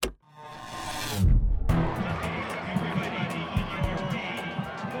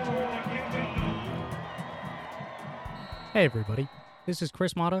Hey, everybody. This is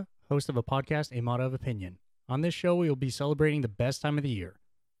Chris Mata, host of a podcast, A Mata of Opinion. On this show, we will be celebrating the best time of the year,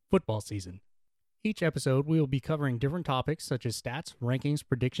 football season. Each episode, we will be covering different topics such as stats, rankings,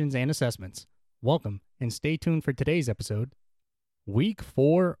 predictions, and assessments. Welcome, and stay tuned for today's episode, Week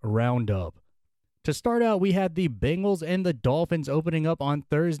 4 Roundup. To start out, we had the Bengals and the Dolphins opening up on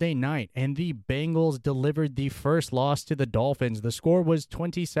Thursday night, and the Bengals delivered the first loss to the Dolphins. The score was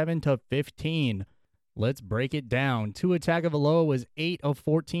 27-15. Let's break it down. Tua Tagovailoa was 8 of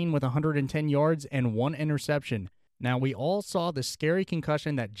 14 with 110 yards and 1 interception. Now, we all saw the scary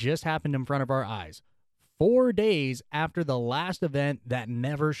concussion that just happened in front of our eyes. 4 days after the last event that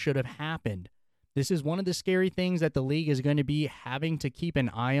never should have happened. This is one of the scary things that the league is going to be having to keep an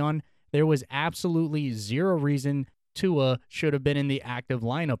eye on. There was absolutely zero reason Tua should have been in the active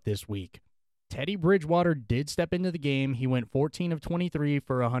lineup this week. Teddy Bridgewater did step into the game. He went 14 of 23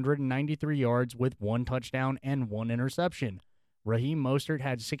 for 193 yards with 1 touchdown and 1 interception. Raheem Mostert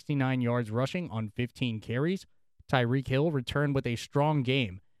had 69 yards rushing on 15 carries. Tyreek Hill returned with a strong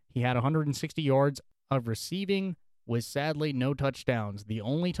game. He had 160 yards of receiving with sadly no touchdowns. The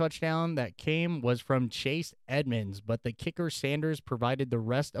only touchdown that came was from Chase Edmonds, but the kicker Sanders provided the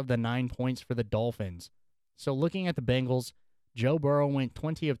rest of the 9 points for the Dolphins. So looking at the Bengals, Joe Burrow went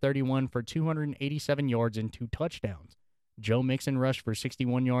 20 of 31 for 287 yards and 2 touchdowns. Joe Mixon rushed for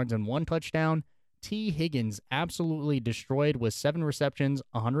 61 yards and 1 touchdown. T. Higgins absolutely destroyed with 7 receptions,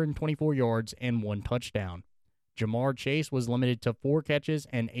 124 yards, and 1 touchdown. Jamar Chase was limited to 4 catches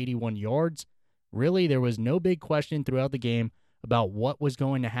and 81 yards. Really, there was no big question throughout the game about what was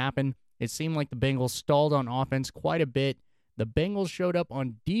going to happen. It seemed like the Bengals stalled on offense quite a bit. The Bengals showed up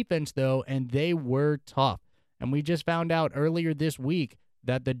on defense, though, and they were tough. And we just found out earlier this week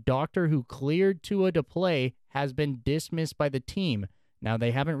that the doctor who cleared Tua to play has been dismissed by the team. Now, they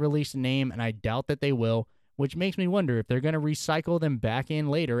haven't released a name, and I doubt that they will, which makes me wonder if they're going to recycle them back in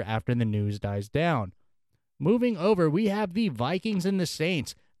later after the news dies down. Moving over, we have the Vikings and the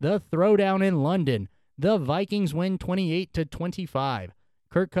Saints, the throwdown in London. The Vikings win 28-25.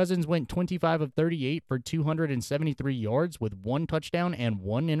 Kirk Cousins went 25 of 38 for 273 yards with 1 touchdown and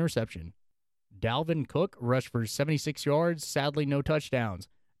 1 interception. Dalvin Cook rushed for 76 yards, sadly no touchdowns.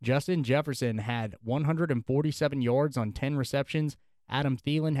 Justin Jefferson had 147 yards on 10 receptions. Adam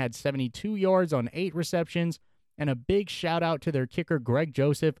Thielen had 72 yards on 8 receptions. And a big shout out to their kicker Greg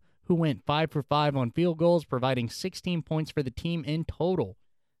Joseph, who went 5 for 5 on field goals, providing 16 points for the team in total.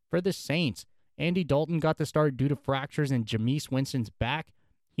 For the Saints, Andy Dalton got the start due to fractures in Jameis Winston's back.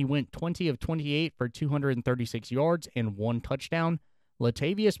 He went 20 of 28 for 236 yards and 1 touchdown.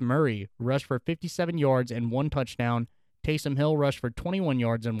 Latavius Murray rushed for 57 yards and 1 touchdown. Taysom Hill rushed for 21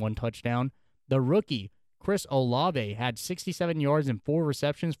 yards and 1 touchdown. The rookie, Chris Olave, had 67 yards and 4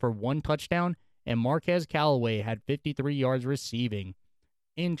 receptions for 1 touchdown, and Marquez Callaway had 53 yards receiving.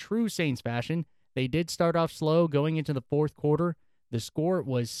 In true Saints fashion, they did start off slow going into the fourth quarter. The score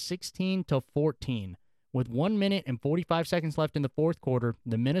was 16-14. With 1 minute and 45 seconds left in the fourth quarter,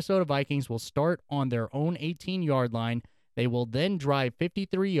 the Minnesota Vikings will start on their own 18-yard line. They will then drive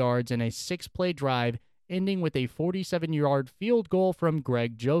 53 yards in a 6-play drive, ending with a 47-yard field goal from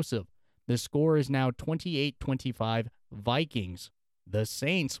Greg Joseph. The score is now 28-25 Vikings. The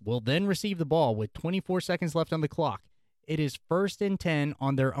Saints will then receive the ball with 24 seconds left on the clock. It is 1st and 10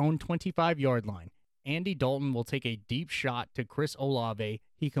 on their own 25-yard line. Andy Dalton will take a deep shot to Chris Olave.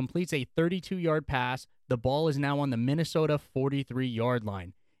 He completes a 32-yard pass. The ball is now on the Minnesota 43-yard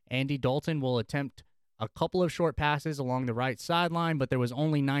line. Andy Dalton will attempt a couple of short passes along the right sideline, but there was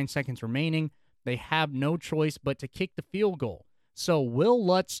only 9 seconds remaining. They have no choice but to kick the field goal. So Will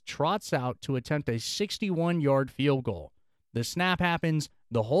Lutz trots out to attempt a 61-yard field goal. The snap happens,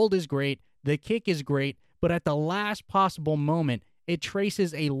 the hold is great, the kick is great, but at the last possible moment, it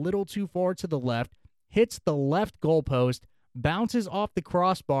traces a little too far to the left, hits the left goalpost, bounces off the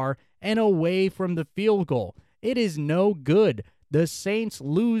crossbar, and away from the field goal. It is no good. The Saints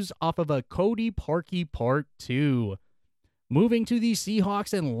lose off of a Cody Parkey Part 2. Moving to the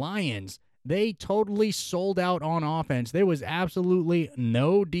Seahawks and Lions, they totally sold out on offense. There was absolutely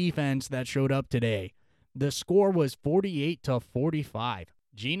no defense that showed up today. The score was 48-45.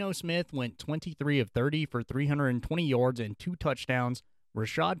 Geno Smith went 23 of 30 for 320 yards and 2 touchdowns.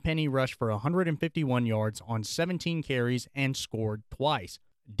 Rashad Penny rushed for 151 yards on 17 carries and scored twice.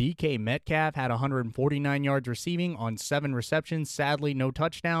 DK Metcalf had 149 yards receiving on 7 receptions, sadly no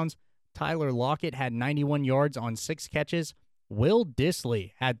touchdowns. Tyler Lockett had 91 yards on 6 catches. Will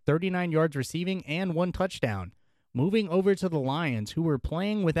Dissly had 39 yards receiving and 1 touchdown. Moving over to the Lions, who were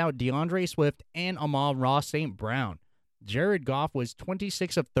playing without DeAndre Swift and Amon-Ra St. Brown. Jared Goff was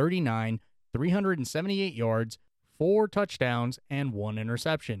 26 of 39, 378 yards, 4 touchdowns and 1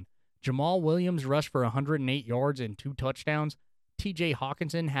 interception. Jamal Williams rushed for 108 yards and 2 touchdowns. TJ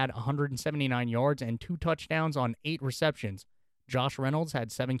Hawkinson had 179 yards and 2 touchdowns on 8 receptions. Josh Reynolds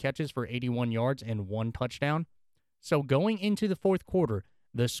had 7 catches for 81 yards and 1 touchdown. So going into the fourth quarter,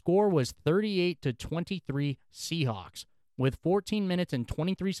 the score was 38-23 Seahawks. With 14 minutes and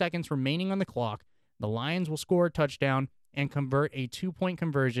 23 seconds remaining on the clock, the Lions will score a touchdown and convert a 2-point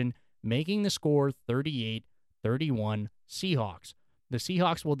conversion, making the score 38-31 Seahawks. The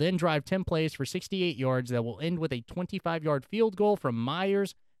Seahawks will then drive 10 plays for 68 yards that will end with a 25-yard field goal from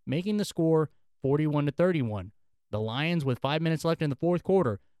Myers, making the score 41-31. The Lions, with 5 minutes left in the fourth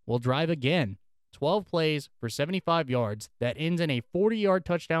quarter, will drive again, 12 plays for 75 yards that ends in a 40-yard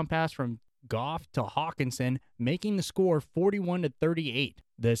touchdown pass from Goff to Hawkinson, making the score 41-38.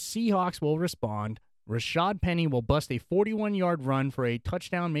 The Seahawks will respond. Rashad Penny will bust a 41-yard run for a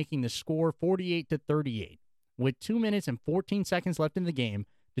touchdown, making the score 48-38. With 2 minutes and 14 seconds left in the game,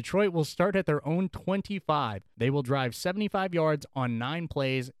 Detroit will start at their own 25. They will drive 75 yards on 9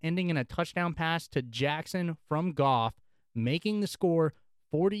 plays, ending in a touchdown pass to Jackson from Goff, making the score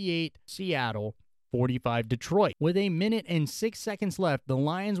 48 Seattle, 45 Detroit. With a minute and 6 seconds left, the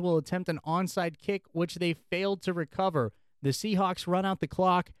Lions will attempt an onside kick, which they failed to recover. The Seahawks run out the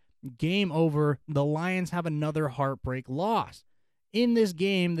clock. Game over. The Lions have another heartbreak loss. In this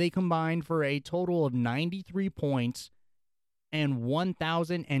game, they combined for a total of 93 points and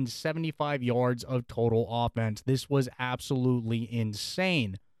 1,075 yards of total offense. This was absolutely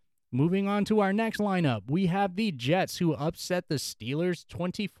insane. Moving on to our next lineup, we have the Jets, who upset the Steelers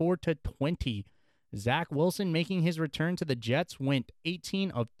 24-20. Zach Wilson, making his return to the Jets, went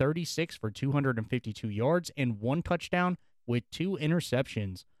 18 of 36 for 252 yards and 1 touchdown with 2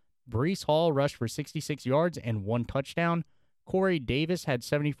 interceptions. Breece Hall rushed for 66 yards and 1 touchdown. Corey Davis had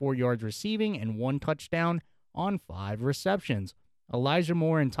 74 yards receiving and 1 touchdown on 5 receptions. Elijah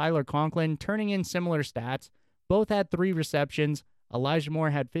Moore and Tyler Conklin, turning in similar stats, both had 3 receptions. Elijah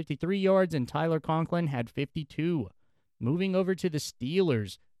Moore had 53 yards and Tyler Conklin had 52. Moving over to the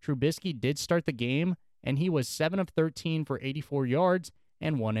Steelers, Trubisky did start the game, and he was 7 of 13 for 84 yards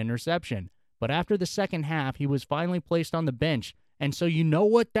and 1 interception. But after the second half, he was finally placed on the bench, and so you know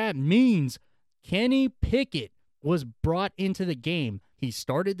what that means. Kenny Pickett was brought into the game. He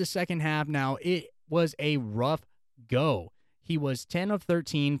started the second half. Now, it was a rough go. He was 10 of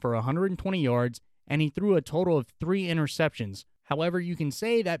 13 for 120 yards, and he threw a total of 3 interceptions. However, you can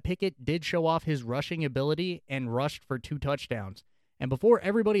say that Pickett did show off his rushing ability and rushed for 2 touchdowns. And before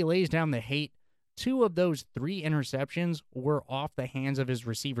everybody lays down the hate, 2 of those 3 interceptions were off the hands of his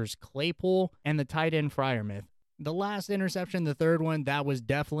receivers Claypool and the tight end Freiermuth. The last interception, the third one, that was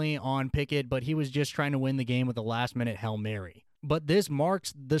definitely on Pickett, but he was just trying to win the game with a last-minute Hail Mary. But this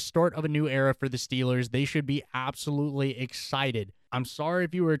marks the start of a new era for the Steelers. They should be absolutely excited. I'm sorry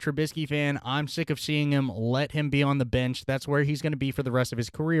if you were a Trubisky fan. I'm sick of seeing him. Let him be on the bench. That's where he's going to be for the rest of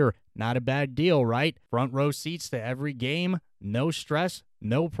his career. Not a bad deal, right? Front row seats to every game. No stress,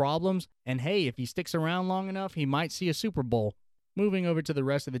 no problems. And hey, if he sticks around long enough, he might see a Super Bowl. Moving over to the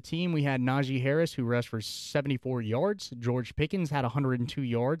rest of the team, we had Najee Harris, who rushed for 74 yards. George Pickens had 102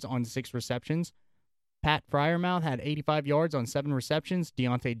 yards on 6 receptions. Pat Freiermuth had 85 yards on 7 receptions.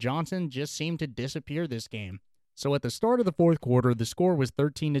 Deontay Johnson just seemed to disappear this game. So at the start of the fourth quarter, the score was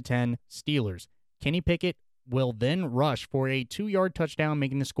 13-10 Steelers. Kenny Pickett will then rush for a 2-yard touchdown,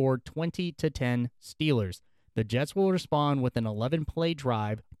 making the score 20-10 Steelers. The Jets will respond with an 11-play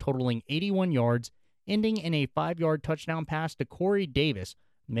drive, totaling 81 yards, ending in a 5-yard touchdown pass to Corey Davis,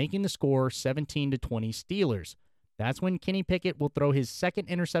 making the score 17-20 Steelers. That's when Kenny Pickett will throw his second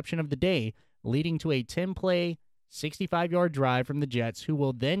interception of the day, leading to a 10-play, 65-yard drive from the Jets, who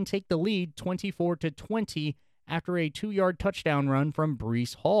will then take the lead 24-20 after a 2-yard touchdown run from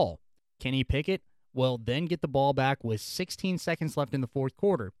Breece Hall. Kenny Pickett will then get the ball back with 16 seconds left in the fourth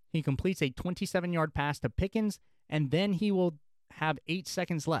quarter. He completes a 27-yard pass to Pickens, and then he will have 8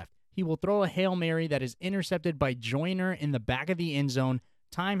 seconds left. He will throw a Hail Mary that is intercepted by Joyner in the back of the end zone.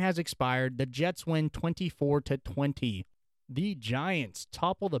 Time has expired. The Jets win 24-20. The Giants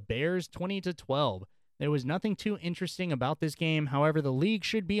topple the Bears 20-12. There was nothing too interesting about this game. However, the league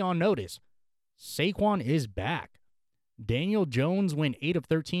should be on notice. Saquon is back. Daniel Jones went 8 of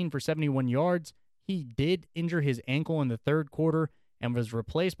 13 for 71 yards. He did injure his ankle in the third quarter and was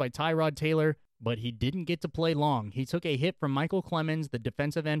replaced by Tyrod Taylor, but he didn't get to play long. He took a hit from Michael Clemens, the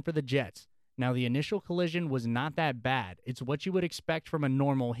defensive end for the Jets. Now, the initial collision was not that bad. It's what you would expect from a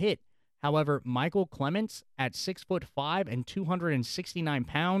normal hit. However, Michael Clemens, at 6'5" and 269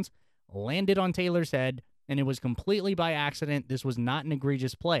 pounds, landed on Taylor's head, and it was completely by accident. This was not an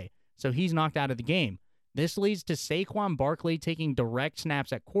egregious play, so he's knocked out of the game. This leads to Saquon Barkley taking direct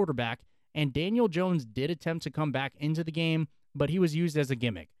snaps at quarterback, and Daniel Jones did attempt to come back into the game, but he was used as a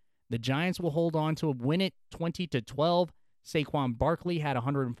gimmick. The Giants will hold on to win it 20-12. Saquon Barkley had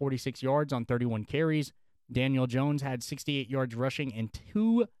 146 yards on 31 carries. Daniel Jones had 68 yards rushing and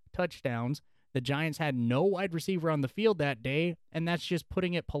 2 touchdowns. The Giants had no wide receiver on the field that day, and that's just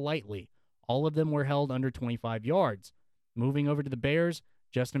putting it politely. All of them were held under 25 yards. Moving over to the Bears,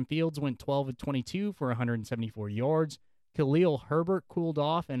 Justin Fields went 12 of 22 for 174 yards. Khalil Herbert cooled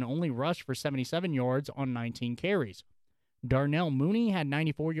off and only rushed for 77 yards on 19 carries. Darnell Mooney had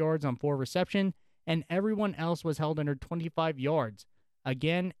 94 yards on 4 receptions, and everyone else was held under 25 yards.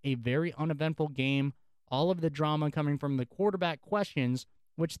 Again, a very uneventful game. All of the drama coming from the quarterback questions,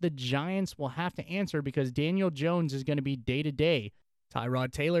 which the Giants will have to answer because Daniel Jones is going to be day-to-day.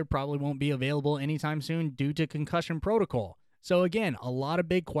 Tyrod Taylor probably won't be available anytime soon due to concussion protocol. So again, a lot of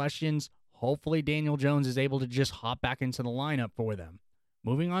big questions. Hopefully Daniel Jones is able to just hop back into the lineup for them.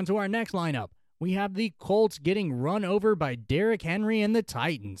 Moving on to our next lineup, we have the Colts getting run over by Derrick Henry and the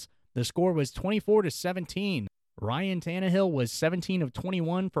Titans. The score was 24-17. Ryan Tannehill was 17 of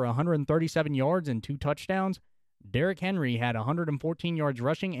 21 for 137 yards and 2 touchdowns. Derrick Henry had 114 yards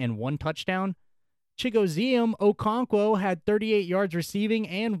rushing and 1 touchdown. Chigoziem Okonkwo had 38 yards receiving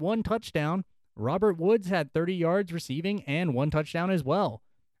and 1 touchdown. Robert Woods had 30 yards receiving and 1 touchdown as well.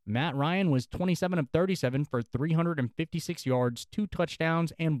 Matt Ryan was 27 of 37 for 356 yards, 2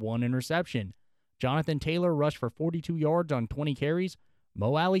 touchdowns, and 1 interception. Jonathan Taylor rushed for 42 yards on 20 carries.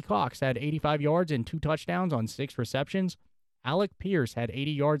 Mo Alley Cox had 85 yards and 2 touchdowns on 6 receptions. Alec Pierce had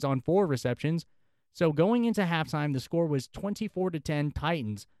 80 yards on 4 receptions. So going into halftime, the score was 24-10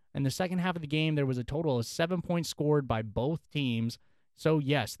 Titans. In the second half of the game, there was a total of 7 points scored by both teams. So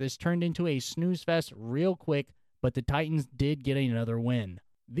yes, this turned into a snooze fest real quick, but the Titans did get another win.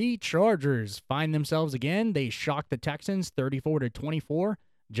 The Chargers find themselves again. They shocked the Texans 34-24.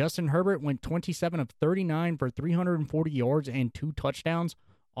 Justin Herbert went 27 of 39 for 340 yards and 2 touchdowns.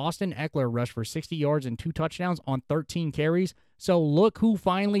 Austin Eckler rushed for 60 yards and 2 touchdowns on 13 carries. So look who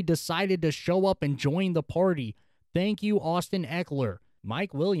finally decided to show up and join the party. Thank you, Austin Eckler.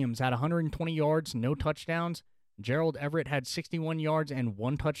 Mike Williams had 120 yards, no touchdowns. Gerald Everett had 61 yards and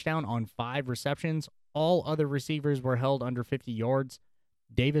 1 touchdown on 5 receptions. All other receivers were held under 50 yards.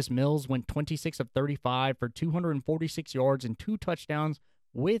 Davis Mills went 26 of 35 for 246 yards and 2 touchdowns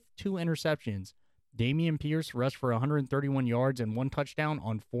with 2 interceptions. Dameon Pierce rushed for 131 yards and 1 touchdown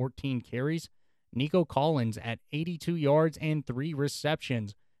on 14 carries. Nico Collins at 82 yards and 3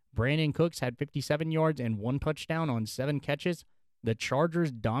 receptions. Brandon Cooks had 57 yards and 1 touchdown on 7 catches. The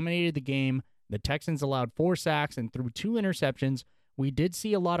Chargers dominated the game. The Texans allowed 4 sacks and threw 2 interceptions. We did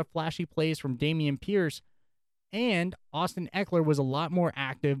see a lot of flashy plays from Dameon Pierce, and Austin Eckler was a lot more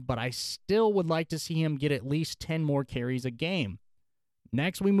active, but I still would like to see him get at least 10 more carries a game.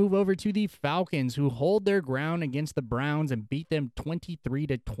 Next, we move over to the Falcons, who hold their ground against the Browns and beat them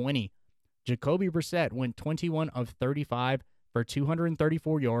 23-20. Jacoby Brissett went 21 of 35 for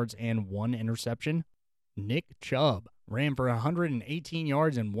 234 yards and 1 interception. Nick Chubb ran for 118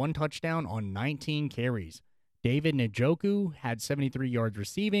 yards and 1 touchdown on 19 carries. David Njoku had 73 yards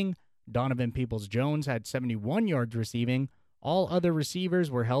receiving. Donovan Peoples-Jones had 71 yards receiving. All other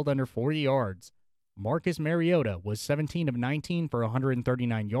receivers were held under 40 yards. Marcus Mariota was 17 of 19 for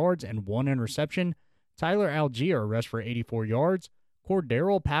 139 yards and 1 interception. Tyler Algier rushed for 84 yards.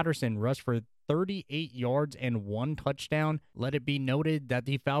 Cordero Patterson rushed for 38 yards and 1 touchdown. Let it be noted that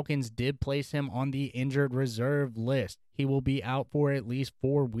the Falcons did place him on the injured reserve list. He will be out for at least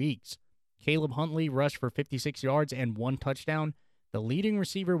 4 weeks. Caleb Huntley rushed for 56 yards and 1 touchdown. The leading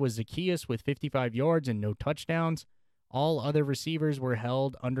receiver was Zacchaeus with 55 yards and no touchdowns. All other receivers were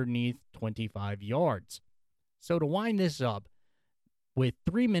held underneath 25 yards. So to wind this up, with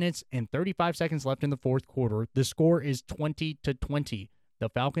 3 minutes and 35 seconds left in the fourth quarter, the score is 20-20. The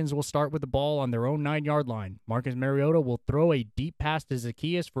Falcons will start with the ball on their own 9-yard line. Marcus Mariota will throw a deep pass to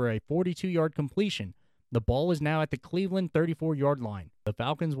Zacchaeus for a 42-yard completion. The ball is now at the Cleveland 34-yard line. The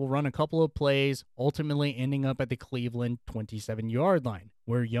Falcons will run a couple of plays, ultimately ending up at the Cleveland 27-yard line,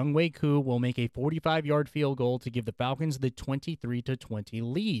 where Younghoe Koo will make a 45-yard field goal to give the Falcons the 23-20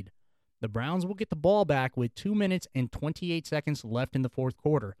 lead. The Browns will get the ball back with 2 minutes and 28 seconds left in the fourth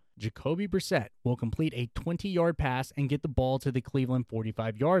quarter. Jacoby Brissett will complete a 20-yard pass and get the ball to the Cleveland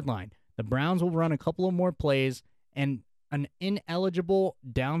 45-yard line. The Browns will run a couple of more plays, and an ineligible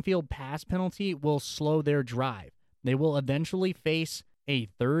downfield pass penalty will slow their drive. They will eventually face a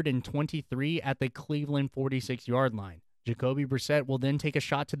 3rd and 23 at the Cleveland 46-yard line. Jacoby Brissett will then take a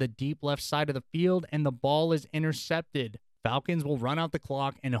shot to the deep left side of the field, and the ball is intercepted. Falcons will run out the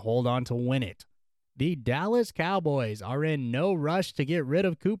clock and hold on to win it. The Dallas Cowboys are in no rush to get rid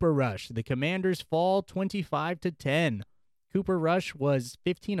of Cooper Rush. The Commanders fall 25-10. Cooper Rush was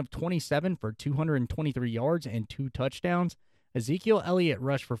 15 of 27 for 223 yards and 2 touchdowns. Ezekiel Elliott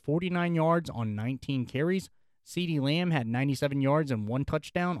rushed for 49 yards on 19 carries. CeeDee Lamb had 97 yards and 1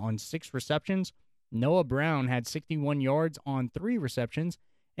 touchdown on 6 receptions. Noah Brown had 61 yards on 3 receptions.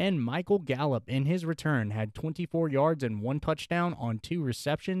 And Michael Gallup, in his return, had 24 yards and 1 touchdown on 2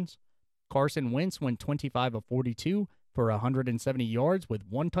 receptions. Carson Wentz went 25 of 42 for 170 yards with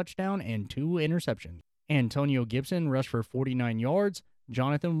 1 touchdown and 2 interceptions. Antonio Gibson rushed for 49 yards,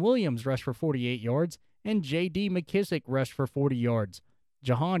 Jonathan Williams rushed for 48 yards, and J.D. McKissick rushed for 40 yards.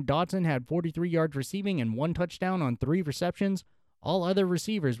 Jahan Dotson had 43 yards receiving and 1 touchdown on 3 receptions. All other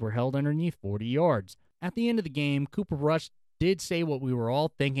receivers were held underneath 40 yards. At the end of the game, Cooper Rush did say what we were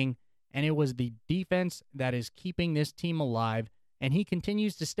all thinking, and it was the defense that is keeping this team alive, and he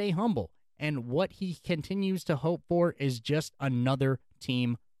continues to stay humble. And what he continues to hope for is just another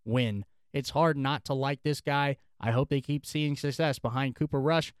team win. It's hard not to like this guy. I hope they keep seeing success behind Cooper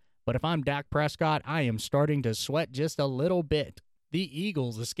Rush, but if I'm Dak Prescott, I am starting to sweat just a little bit. The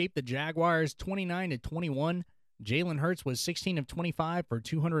Eagles escaped the Jaguars 29-21. Jalen Hurts was 16 of 25 for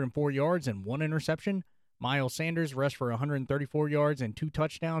 204 yards and 1 interception. Miles Sanders rushed for 134 yards and 2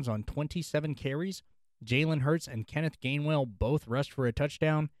 touchdowns on 27 carries. Jalen Hurts and Kenneth Gainwell both rushed for a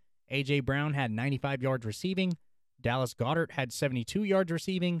touchdown. A.J. Brown had 95 yards receiving. Dallas Goedert had 72 yards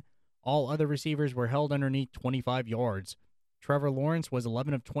receiving. All other receivers were held underneath 25 yards. Trevor Lawrence was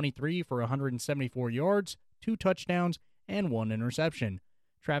 11 of 23 for 174 yards, 2 touchdowns, and 1 interception.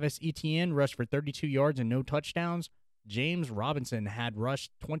 Travis Etienne rushed for 32 yards and no touchdowns. James Robinson had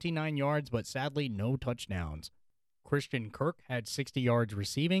rushed 29 yards, but sadly no touchdowns. Christian Kirk had 60 yards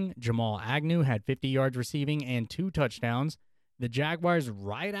receiving. Jamal Agnew had 50 yards receiving and 2 touchdowns. The Jaguars,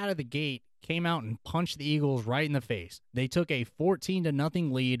 right out of the gate, came out and punched the Eagles right in the face. They took a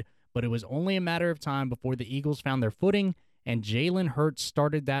 14-0 lead, but it was only a matter of time before the Eagles found their footing, and Jalen Hurts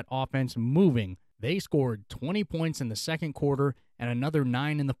started that offense moving. They scored 20 points in the second quarter and another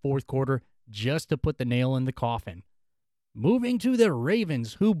 9 in the fourth quarter just to put the nail in the coffin. Moving to the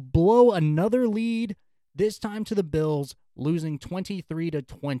Ravens, who blow another lead, this time to the Bills, losing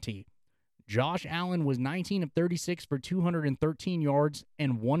 23-20. Josh Allen was 19 of 36 for 213 yards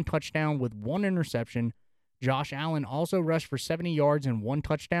and 1 touchdown with 1 interception. Josh Allen also rushed for 70 yards and 1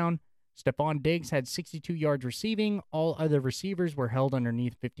 touchdown. Stephon Diggs had 62 yards receiving. All other receivers were held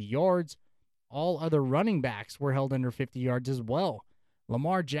underneath 50 yards. All other running backs were held under 50 yards as well.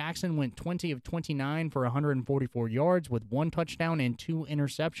 Lamar Jackson went 20 of 29 for 144 yards with 1 touchdown and 2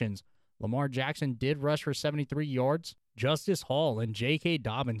 interceptions. Lamar Jackson did rush for 73 yards. Justice Hall and J.K.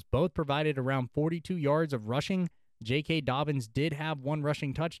 Dobbins both provided around 42 yards of rushing. J.K. Dobbins did have 1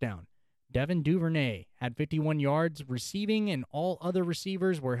 rushing touchdown. Devin Duvernay had 51 yards receiving, and all other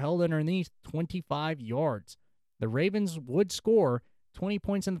receivers were held underneath 25 yards. The Ravens would score 20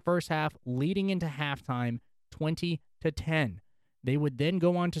 points in the first half, leading into halftime 20-10. They would then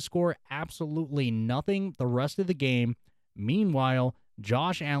go on to score absolutely nothing the rest of the game. Meanwhile,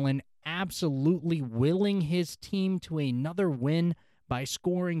 Josh Allen absolutely willing his team to another win by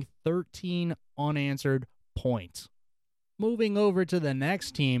scoring 13 unanswered points. Moving over to the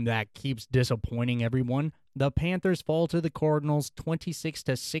next team that keeps disappointing everyone, the Panthers fall to the Cardinals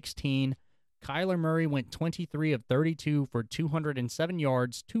 26-16. Kyler Murray went 23 of 32 for 207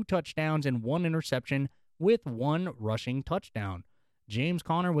 yards, 2 touchdowns, and 1 interception with 1 rushing touchdown. James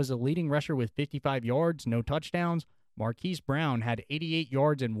Conner was the leading rusher with 55 yards, no touchdowns. Marquise Brown had 88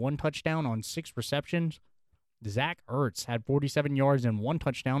 yards and 1 touchdown on 6 receptions. Zach Ertz had 47 yards and 1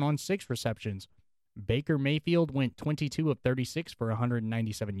 touchdown on 6 receptions. Baker Mayfield went 22 of 36 for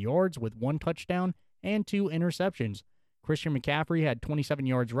 197 yards with 1 touchdown and 2 interceptions. Christian McCaffrey had 27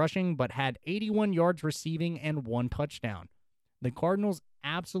 yards rushing, but had 81 yards receiving and 1 touchdown. The Cardinals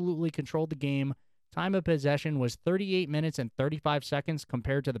absolutely controlled the game. Time of possession was 38 minutes and 35 seconds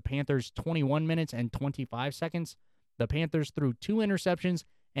compared to the Panthers' 21 minutes and 25 seconds. The Panthers threw 2 interceptions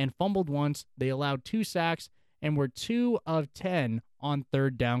and fumbled once. They allowed 2 sacks and were 2 of 10 on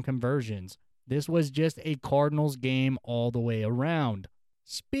third down conversions. This was just a Cardinals game all the way around.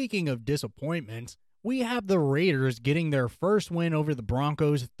 Speaking of disappointments, we have the Raiders getting their first win over the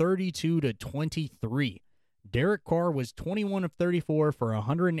Broncos 32-23. Derek Carr was 21 of 34 for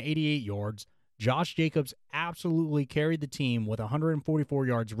 188 yards. Josh Jacobs absolutely carried the team with 144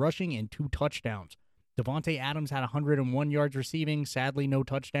 yards rushing and 2 touchdowns. Devontae Adams had 101 yards receiving, sadly no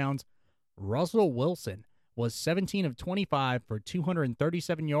touchdowns. Russell Wilson was 17 of 25 for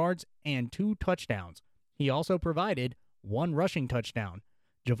 237 yards and 2 touchdowns. He also provided 1 rushing touchdown.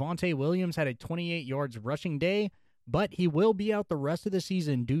 Javonte Williams had a 28 yards rushing day, but he will be out the rest of the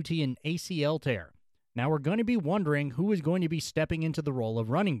season due to an ACL tear. Now we're going to be wondering who is going to be stepping into the role of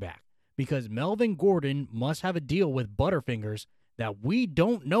running back, because Melvin Gordon must have a deal with Butterfingers that we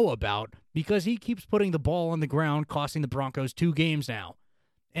don't know about because he keeps putting the ball on the ground, costing the Broncos 2 games now.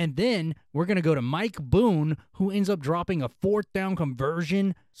 And then we're going to go to Mike Boone, who ends up dropping a 4th down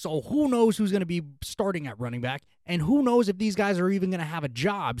conversion. So who knows who's going to be starting at running back, and who knows if these guys are even going to have a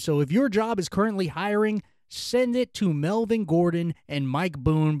job. So if your job is currently hiring, send it to Melvin Gordon and Mike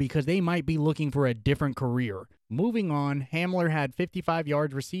Boone because they might be looking for a different career. Moving on, Hamler had 55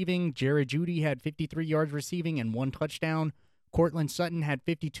 yards receiving. Jared Jeudy had 53 yards receiving and 1 touchdown. Cortland Sutton had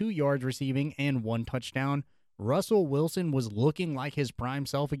 52 yards receiving and 1 touchdown. Russell Wilson was looking like his prime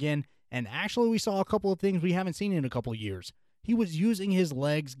self again, and actually we saw a couple of things we haven't seen in a couple of years. He was using his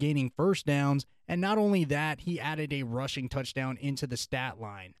legs, gaining first downs, and not only that, he added a rushing touchdown into the stat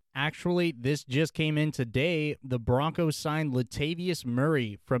line. Actually, this just came in today. The Broncos signed Latavius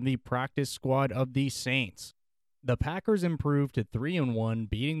Murray from the practice squad of the Saints. The Packers improved to 3-1,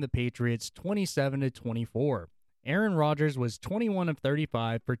 beating the Patriots 27-24. Aaron Rodgers was 21 of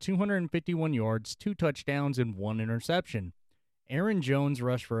 35 for 251 yards, 2 touchdowns, and 1 interception. Aaron Jones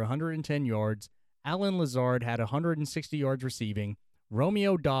rushed for 110 yards. Allen Lazard had 160 yards receiving.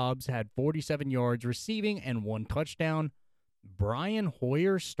 Romeo Doubs had 47 yards receiving and 1 touchdown. Brian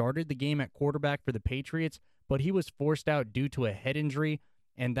Hoyer started the game at quarterback for the Patriots, but he was forced out due to a head injury,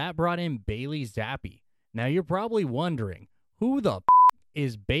 and that brought in Bailey Zappi. Now you're probably wondering, who the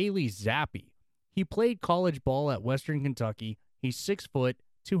is Bailey Zappi? He played college ball at Western Kentucky. He's 6 foot,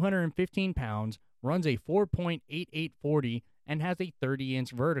 215 pounds, runs a 4.88 40, and has a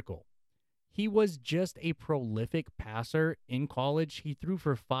 30-inch vertical. He was just a prolific passer in college. He threw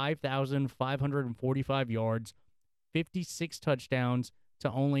for 5,545 yards, 56 touchdowns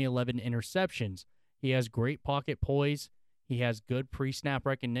to only 11 interceptions. He has great pocket poise. He has good pre-snap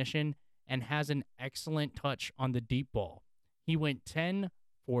recognition and has an excellent touch on the deep ball. He went 10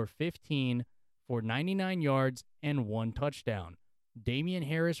 for 15 for 99 yards and 1 touchdown. Damian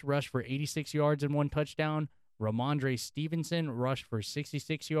Harris rushed for 86 yards and 1 touchdown. Ramondre Stevenson rushed for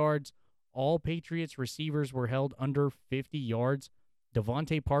 66 yards. All Patriots receivers were held under 50 yards.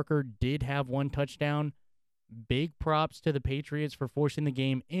 Devontae Parker did have 1 touchdown. Big props to the Patriots for forcing the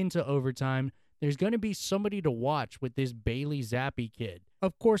game into overtime. There's going to be somebody to watch with this Bailey Zappi kid.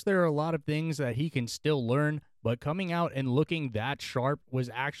 Of course, there are a lot of things that he can still learn, but coming out and looking that sharp was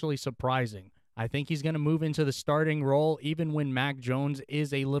actually surprising. I think he's going to move into the starting role even when Mac Jones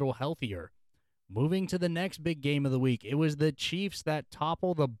is a little healthier. Moving to the next big game of the week, it was the Chiefs that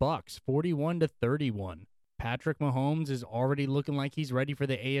toppled the Bucs 41-31. Patrick Mahomes is already looking like he's ready for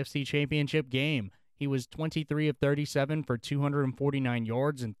the AFC Championship game. He was 23 of 37 for 249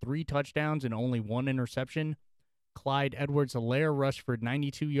 yards and 3 touchdowns and only 1 interception. Clyde Edwards-Helaire rushed for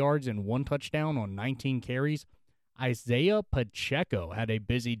 92 yards and 1 touchdown on 19 carries. Isaiah Pacheco had a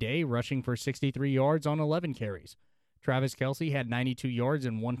busy day, rushing for 63 yards on 11 carries. Travis Kelce had 92 yards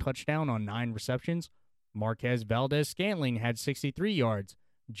and 1 touchdown on 9 receptions. Marquez Valdez-Scantling had 63 yards.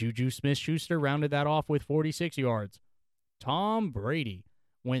 Juju Smith-Schuster rounded that off with 46 yards. Tom Brady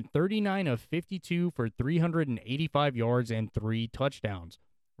went 39 of 52 for 385 yards and 3 touchdowns.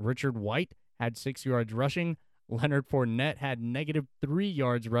 Richard White had 6 yards rushing. Leonard Fournette had -3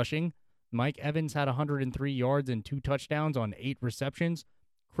 yards rushing. Mike Evans had 103 yards and 2 touchdowns on 8 receptions.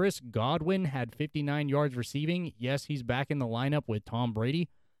 Chris Godwin had 59 yards receiving. Yes, he's back in the lineup with Tom Brady.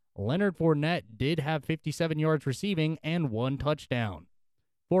 Leonard Fournette did have 57 yards receiving and 1 touchdown.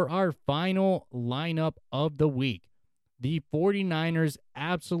 For our final lineup of the week, the 49ers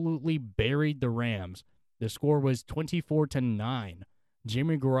absolutely buried the Rams. The score was 24-9.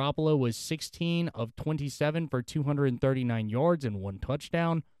 Jimmy Garoppolo was 16 of 27 for 239 yards and 1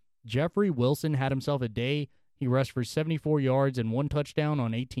 touchdown. Jeffrey Wilson had himself a day. He rushed for 74 yards and 1 touchdown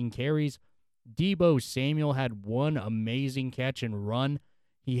on 18 carries. Deebo Samuel had 1 amazing catch and run.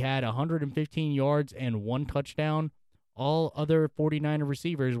 He had 115 yards and 1 touchdown. All other 49er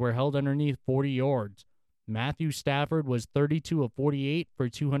receivers were held underneath 40 yards. Matthew Stafford was 32 of 48 for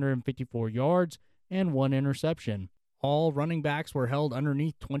 254 yards and 1 interception. All running backs were held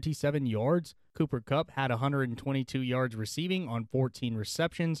underneath 27 yards. Cooper Kupp had 122 yards receiving on 14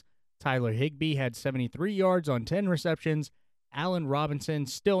 receptions. Tyler Higbee had 73 yards on 10 receptions. Allen Robinson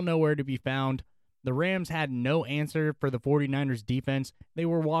still nowhere to be found. The Rams had no answer for the 49ers defense. They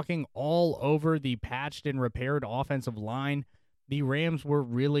were walking all over the patched and repaired offensive line. The Rams were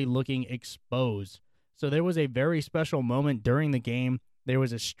really looking exposed. So there was a very special moment during the game. There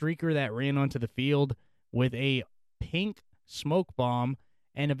was a streaker that ran onto the field with a pink smoke bomb,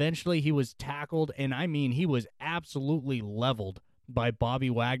 and eventually he was tackled, and I mean, he was absolutely leveled by Bobby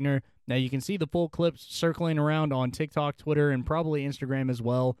Wagner. Now, you can see the full clips circling around on TikTok, Twitter, and probably Instagram as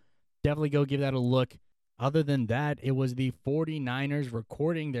well. Definitely go give that a look. Other than that, it was the 49ers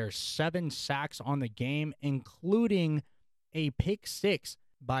recording their 7 sacks on the game, including a pick 6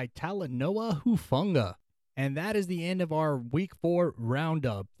 by Talanoa Hufanga. And that is the end of our Week 4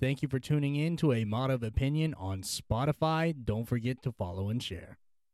 roundup. Thank you for tuning in to A Mod of Opinion on Spotify. Don't forget to follow and share.